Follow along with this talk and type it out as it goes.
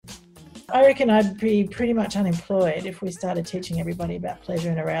I reckon I'd be pretty much unemployed if we started teaching everybody about pleasure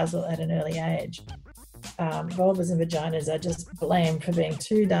and arousal at an early age. Vulvas and vaginas are just blamed for being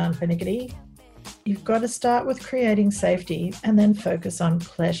too darn pernickety. You've got to start with creating safety and then focus on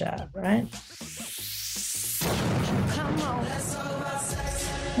pleasure, right?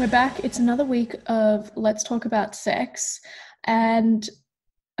 We're back. It's another week of Let's Talk About Sex. And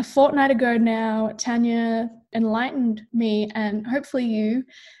a fortnight ago now, Tanya enlightened me and hopefully you,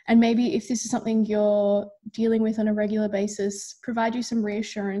 and maybe if this is something you're dealing with on a regular basis, provide you some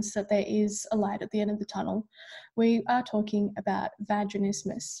reassurance that there is a light at the end of the tunnel. We are talking about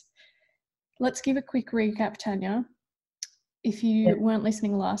vaginismus. Let's give a quick recap, Tanya. If you weren't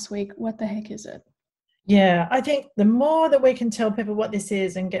listening last week, what the heck is it? Yeah, I think the more that we can tell people what this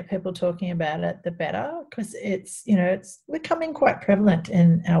is and get people talking about it, the better, because it's becoming quite prevalent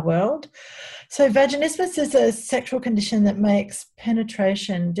in our world. So vaginismus is a sexual condition that makes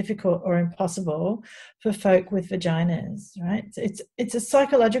penetration difficult or impossible for folk with vaginas, right? It's a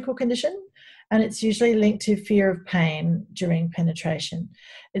psychological condition, and it's usually linked to fear of pain during penetration.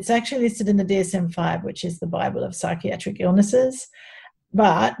 It's actually listed in the DSM-5, which is the Bible of psychiatric illnesses.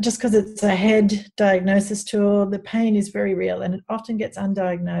 But just because it's a head diagnosis tool, the pain is very real, and it often gets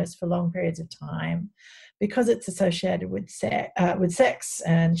undiagnosed for long periods of time because it's associated with sex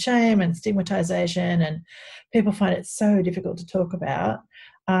and shame and stigmatization, and people find it so difficult to talk about.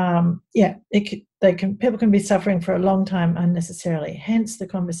 People can be suffering for a long time unnecessarily, hence the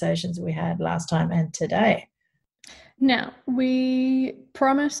conversations we had last time and today. Now, we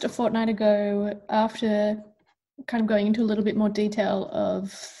promised a fortnight ago, after kind of going into a little bit more detail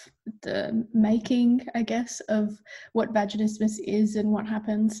of the making, I guess, of what vaginismus is and what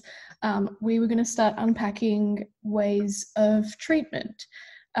happens, we were going to start unpacking ways of treatment.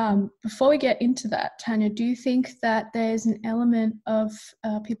 Before we get into that, Tanya, do you think that there's an element of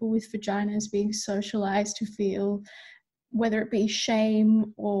people with vaginas being socialized to feel, whether it be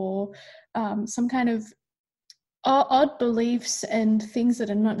shame or some kind of odd beliefs and things that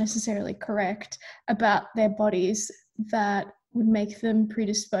are not necessarily correct about their bodies that would make them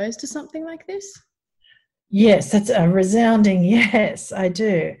predisposed to something like this? Yes, that's a resounding yes, I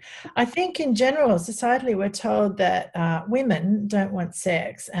do. I think in general, societally, we're told that women don't want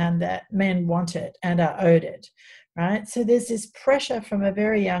sex and that men want it and are owed it, right? So there's this pressure from a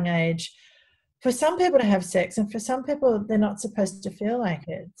very young age for some people to have sex, and for some people, they're not supposed to feel like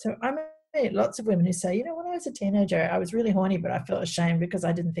it. So I meet lots of women who say, when I was a teenager, I was really horny, but I felt ashamed because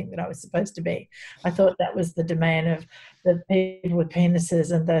I didn't think that I was supposed to be. I thought that was the domain of the people with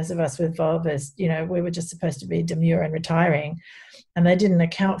penises and those of us with vulvas. We were just supposed to be demure and retiring, and they didn't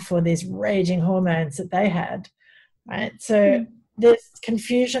account for these raging hormones that they had, right? So there's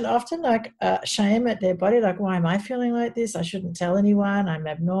confusion often, like shame at their body, like, why am I feeling like this? I shouldn't tell anyone, I'm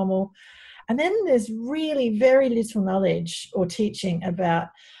abnormal. And then there's really very little knowledge or teaching about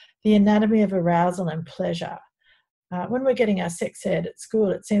the anatomy of arousal and pleasure. When we're getting our sex ed at school,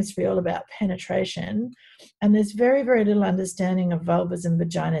 it seems to be all about penetration, and there's very, very little understanding of vulvas and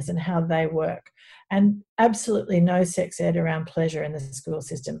vaginas and how they work, and absolutely no sex ed around pleasure in the school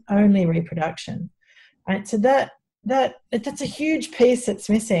system, only reproduction. Right? So that's a huge piece that's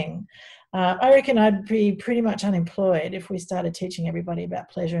missing. I reckon I'd be pretty much unemployed if we started teaching everybody about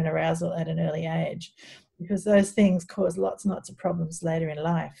pleasure and arousal at an early age, because those things cause lots and lots of problems later in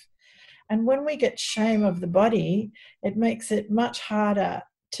life. And when we get shame of the body, it makes it much harder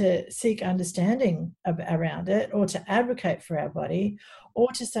to seek understanding around it, or to advocate for our body, or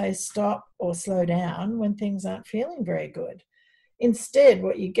to say stop or slow down when things aren't feeling very good. Instead,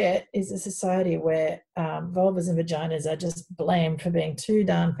 what you get is a society where vulvas and vaginas are just blamed for being too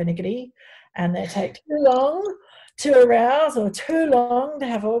darn pernickety, and they take too long to arouse or too long to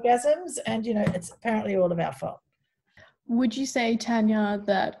have orgasms, and it's apparently all of our fault. Would you say, Tanya,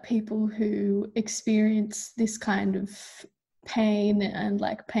 that people who experience this kind of pain and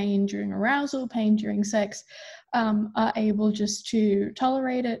like pain during arousal, pain during sex, are able just to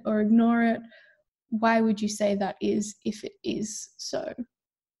tolerate it or ignore it? Why would you say that is, if it is so?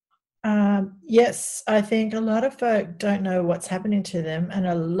 Yes, I think a lot of folk don't know what's happening to them, and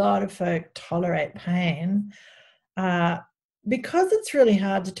a lot of folk tolerate pain because it's really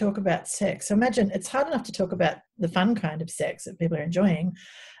hard to talk about sex. So imagine it's hard enough to talk about the fun kind of sex that people are enjoying.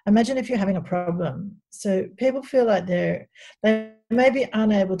 Imagine if you're having a problem. So people feel like they may be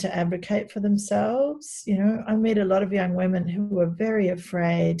unable to advocate for themselves. I meet a lot of young women who are very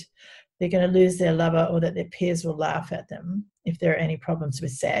afraid they're going to lose their lover, or that their peers will laugh at them if there are any problems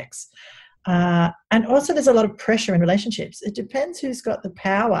with sex. And also there's a lot of pressure in relationships. It depends who's got the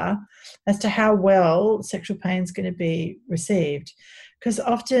power as to how well sexual pain is going to be received. because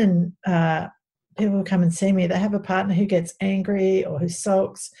often people who come and see me, they have a partner who gets angry or who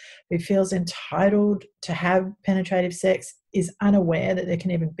sulks, who feels entitled to have penetrative sex, is unaware that there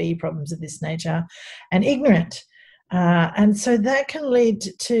can even be problems of this nature, and ignorant. And so that can lead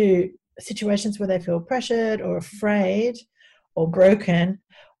to situations where they feel pressured or afraid or broken,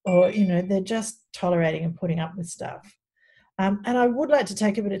 or, you know, they're just tolerating and putting up with stuff. And I would like to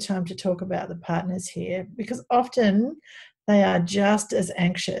take a bit of time to talk about the partners here, because often they are just as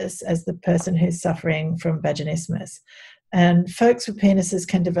anxious as the person who's suffering from vaginismus. And folks with penises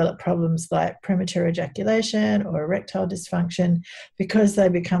can develop problems like premature ejaculation or erectile dysfunction because they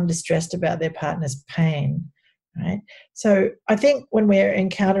become distressed about their partner's pain. Right. So I think when we're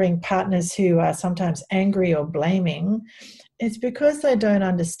encountering partners who are sometimes angry or blaming, it's because they don't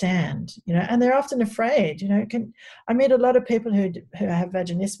understand, you know, and they're often afraid. You know, I meet a lot of people who have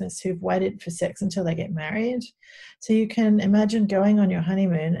vaginismus who've waited for sex until they get married. So you can imagine going on your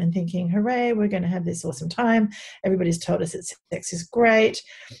honeymoon and thinking, hooray, we're going to have this awesome time. Everybody's told us that sex is great.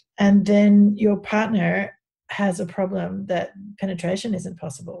 And then your partner has a problem that penetration isn't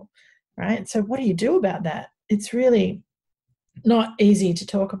possible, right? So what do you do about that? It's really not easy to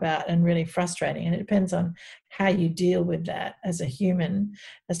talk about and really frustrating. And it depends on how you deal with that as a human,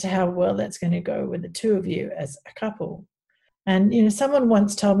 as to how well that's going to go with the two of you as a couple. And, you know, someone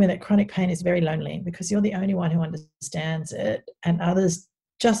once told me that chronic pain is very lonely because you're the only one who understands it, and others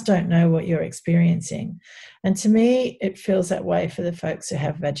just don't know what you're experiencing. And to me, it feels that way for the folks who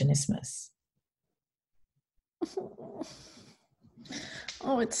have vaginismus.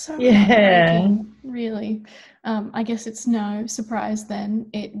 Oh, it's so Yeah. heartbreaking, really. I guess it's no surprise then.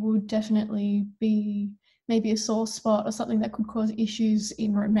 It would definitely be maybe a sore spot or something that could cause issues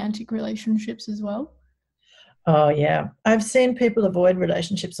in romantic relationships as well. Oh, yeah. I've seen people avoid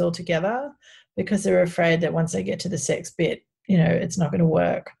relationships altogether because they're afraid that once they get to the sex bit, you know, it's not going to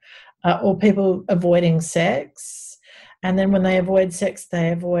work. Or people avoiding sex. And then when they avoid sex,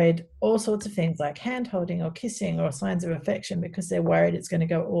 they avoid all sorts of things like hand holding or kissing or signs of affection because they're worried it's going to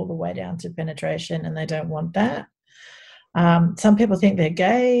go all the way down to penetration, and they don't want that. Some people think they're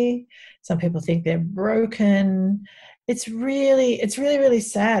gay. Some people think they're broken. It's really, really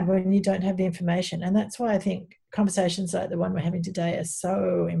sad when you don't have the information. And that's why I think conversations like the one we're having today are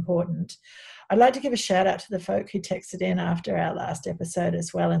so important. I'd like to give a shout out to the folk who texted in after our last episode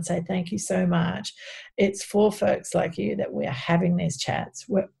as well and say thank you so much. It's for folks like you that we're having these chats.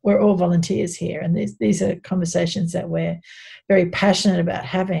 We're all volunteers here, and these are conversations that we're very passionate about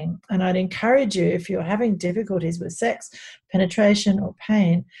having. And I'd encourage you, if you're having difficulties with sex, penetration or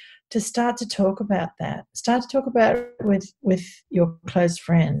pain, to start to talk about that. Start to talk about it with your close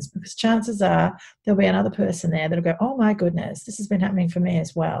friends, because chances are there'll be another person there that'll go, oh my goodness, this has been happening for me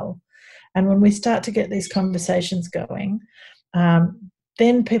as well. And when we start to get these conversations going,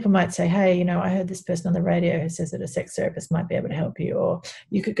 then people might say, hey, you know, I heard this person on the radio who says that a sex therapist might be able to help you, or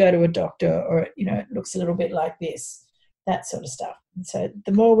you could go to a doctor, or, you know, it looks a little bit like this, that sort of stuff. And so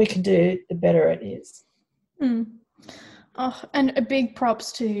the more we can do, the better it is. Oh, and a big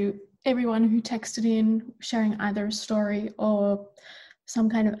props to everyone who texted in sharing either a story or some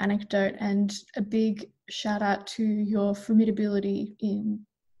kind of anecdote, and a big shout out to your formidability in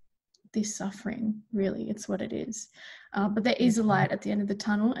this suffering. Really, it's what it is. But there is a light at the end of the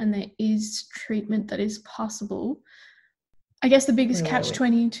tunnel, and there is treatment that is possible. I guess the biggest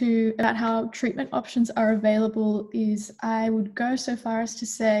catch-22 about how treatment options are available is, I would go so far as to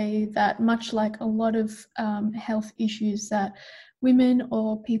say that much like a lot of health issues that women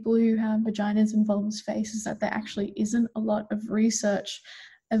or people who have vaginas and vulvas face, is that there actually isn't a lot of research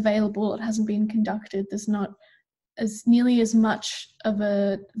available. It hasn't been conducted. There's not as nearly as much of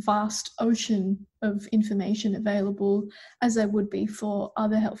a vast ocean of information available as there would be for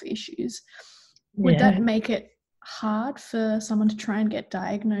other health issues. Would that make it hard for someone to try and get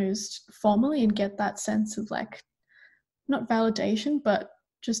diagnosed formally and get that sense of, like, not validation, but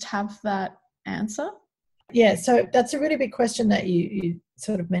just have that answer? Yeah, so that's a really big question that you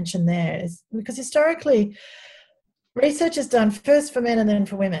sort of mentioned there, is because historically research is done first for men and then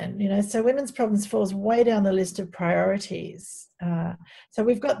for women, you know, so women's problems falls way down the list of priorities. So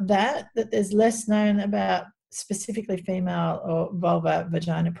we've got that there's less known about specifically female or vulva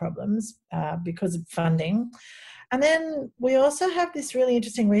vagina problems because of funding. And then we also have this really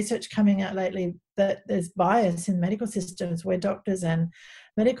interesting research coming out lately that there's bias in medical systems where doctors and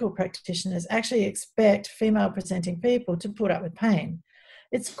medical practitioners actually expect female presenting people to put up with pain.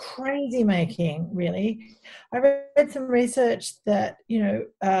 It's crazy making, really. I read some research that, you know,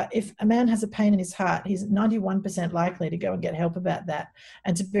 if a man has a pain in his heart, he's 91% likely to go and get help about that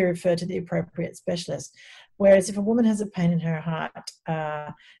and to be referred to the appropriate specialist. Whereas if a woman has a pain in her heart,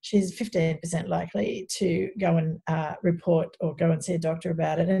 she's 15% likely to go and report or go and see a doctor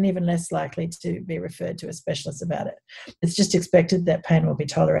about it, and even less likely to be referred to a specialist about it. It's just expected that pain will be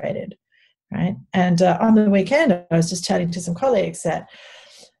tolerated, right? And on the weekend, I was just chatting to some colleagues that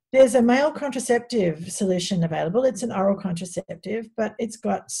there's a male contraceptive solution available. It's an oral contraceptive, but it's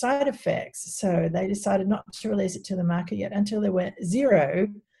got side effects. So they decided not to release it to the market yet until there were 0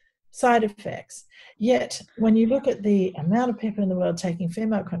 side effects. Yet, when you look at the amount of people in the world taking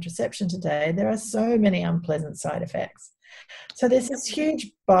female contraception today, there are so many unpleasant side effects. So there's this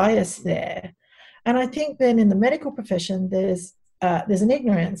huge bias there. And I think then in the medical profession, there's an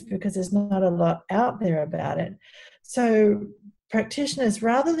ignorance because there's not a lot out there about it. So practitioners,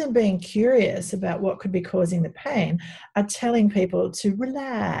 rather than being curious about what could be causing the pain, are telling people to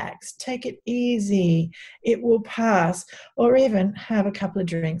relax, take it easy, it will pass, or even have a couple of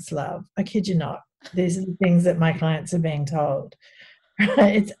drinks, love. I kid you not. These are the things that my clients are being told.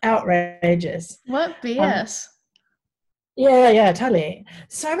 It's outrageous. What BS? Yeah, totally.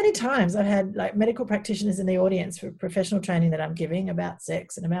 So many times I've had like medical practitioners in the audience for professional training that I'm giving about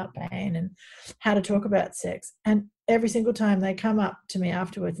sex and about pain and how to talk about sex. And every single time they come up to me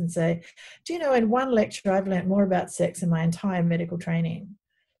afterwards and say, do you know, in one lecture I've learned more about sex in my entire medical training,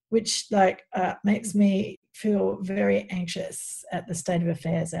 which makes me feel very anxious at the state of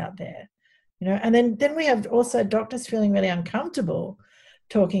affairs out there. And then we have also doctors feeling really uncomfortable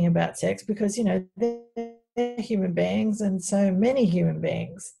talking about sex because, they're human beings, and so many human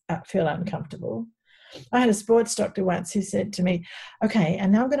beings feel uncomfortable. I had a sports doctor once who said to me, okay,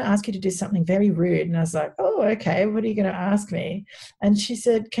 and now I'm going to ask you to do something very rude. And I was like, oh, okay, what are you going to ask me? And she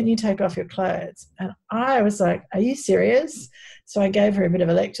said, can you take off your clothes? And I was like, are you serious? So I gave her a bit of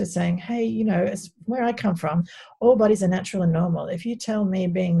a lecture saying, hey, where I come from, all bodies are natural and normal. If you tell me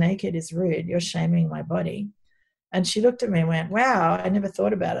being naked is rude, you're shaming my body. And she looked at me and went, wow, I never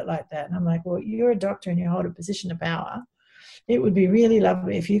thought about it like that. And I'm like, well, you're a doctor and you hold a position of power. It would be really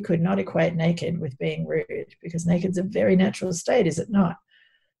lovely if you could not equate naked with being rude, because naked's a very natural state, is it not?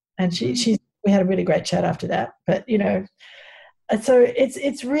 And we had a really great chat after that. But, so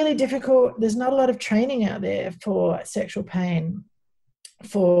it's really difficult. There's not a lot of training out there for sexual pain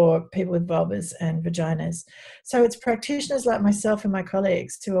for people with vulvas and vaginas. So it's practitioners like myself and my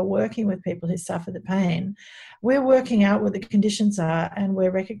colleagues who are working with people who suffer the pain. We're working out what the conditions are and we're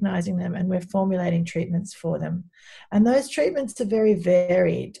recognizing them and we're formulating treatments for them. And those treatments are very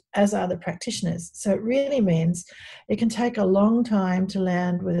varied, as are the practitioners. So it really means it can take a long time to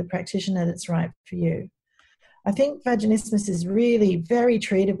land with a practitioner that's right for you. I think vaginismus is really very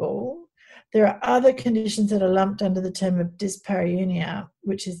treatable. There are other conditions that are lumped under the term of dyspareunia,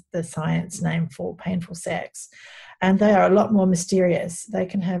 which is the science name for painful sex, and they are a lot more mysterious. They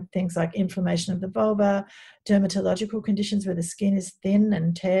can have things like inflammation of the vulva, dermatological conditions where the skin is thin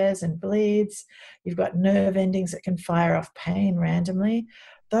and tears and bleeds. You've got nerve endings that can fire off pain randomly.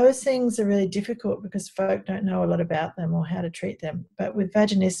 Those things are really difficult because folk don't know a lot about them or how to treat them. But with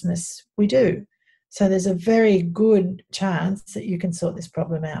vaginismus, we do. So there's a very good chance that you can sort this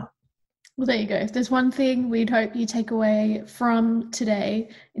problem out. Well, there you go. If there's one thing we'd hope you take away from today,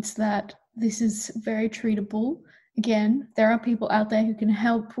 it's that this is very treatable. Again, there are people out there who can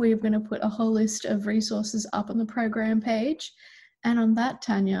help. We're going to put a whole list of resources up on the program page. And on that,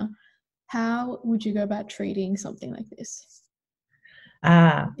 Tanya, how would you go about treating something like this?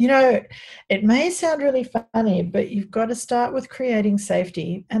 It may sound really funny, but you've got to start with creating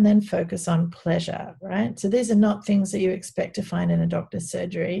safety and then focus on pleasure, right? So these are not things that you expect to find in a doctor's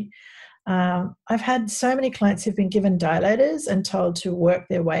surgery. I've had so many clients who've been given dilators and told to work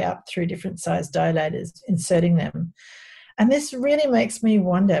their way up through different size dilators, inserting them. And this really makes me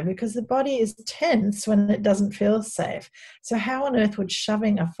wonder, because the body is tense when it doesn't feel safe. So how on earth would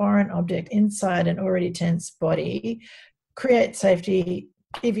shoving a foreign object inside an already tense body create safety,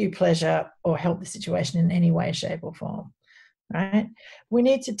 give you pleasure, or help the situation in any way, shape, or form? Right? We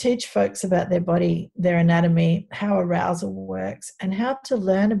need to teach folks about their body, their anatomy, how arousal works, and how to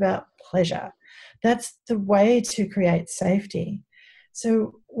learn about pleasure. That's the way to create safety.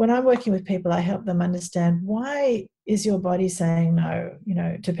 So when I'm working with people, I help them understand, why is your body saying no,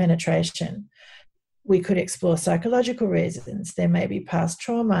 to penetration? We could explore psychological reasons. There may be past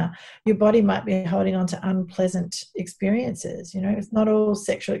trauma. Your body might be holding on to unpleasant experiences. It's not all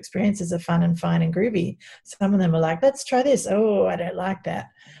sexual experiences are fun and fine and groovy. Some of them are like, let's try this. Oh, I don't like that.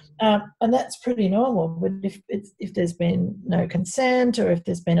 And that's pretty normal. But if there's been no consent, or if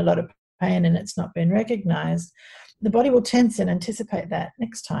there's been a lot of pain and it's not been recognized, the body will tense and anticipate that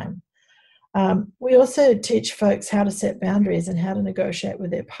next time. We also teach folks how to set boundaries and how to negotiate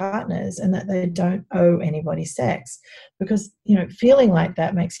with their partners, and that they don't owe anybody sex, because feeling like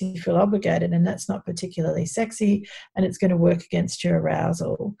that makes you feel obligated, and that's not particularly sexy, and it's going to work against your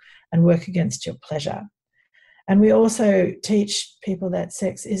arousal and work against your pleasure. And we also teach people that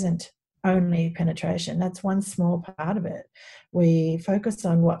sex isn't only penetration. That's one small part of it. We focus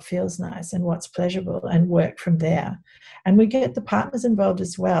on what feels nice and what's pleasurable and work from there. And we get the partners involved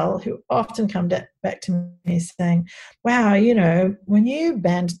as well, who often come back to me saying, wow, when you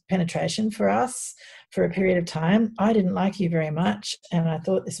banned penetration for us for a period of time, I didn't like you very much, and I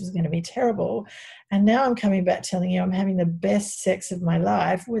thought this was going to be terrible. And now I'm coming back telling you I'm having the best sex of my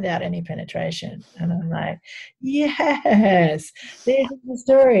life without any penetration. And I'm like, yes, these are the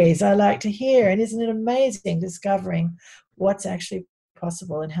stories I like to hear. And isn't it amazing discovering what's actually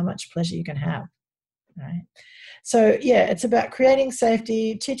possible and how much pleasure you can have, right? So, yeah, it's about creating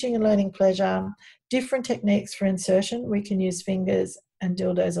safety, teaching and learning pleasure, different techniques for insertion. We can use fingers and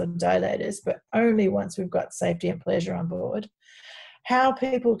dildos or dilators, but only once we've got safety and pleasure on board. How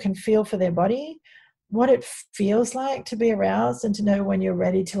people can feel for their body, what it feels like to be aroused, and to know when you're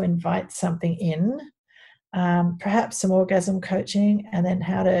ready to invite something in. Perhaps some orgasm coaching, and then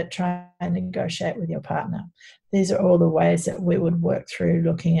how to try and negotiate with your partner. These are all the ways that we would work through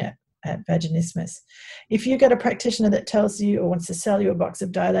looking at vaginismus. If you get a practitioner that tells you or wants to sell you a box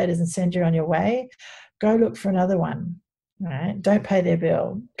of dilators and send you on your way, go look for another one. Right? Don't pay their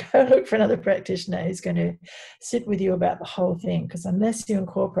bill. Go look for another practitioner who's going to sit with you about the whole thing, because unless you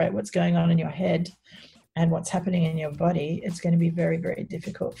incorporate what's going on in your head and what's happening in your body, it's going to be very, very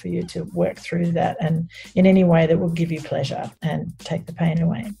difficult for you to work through that and in any way that will give you pleasure and take the pain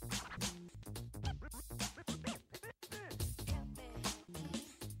away.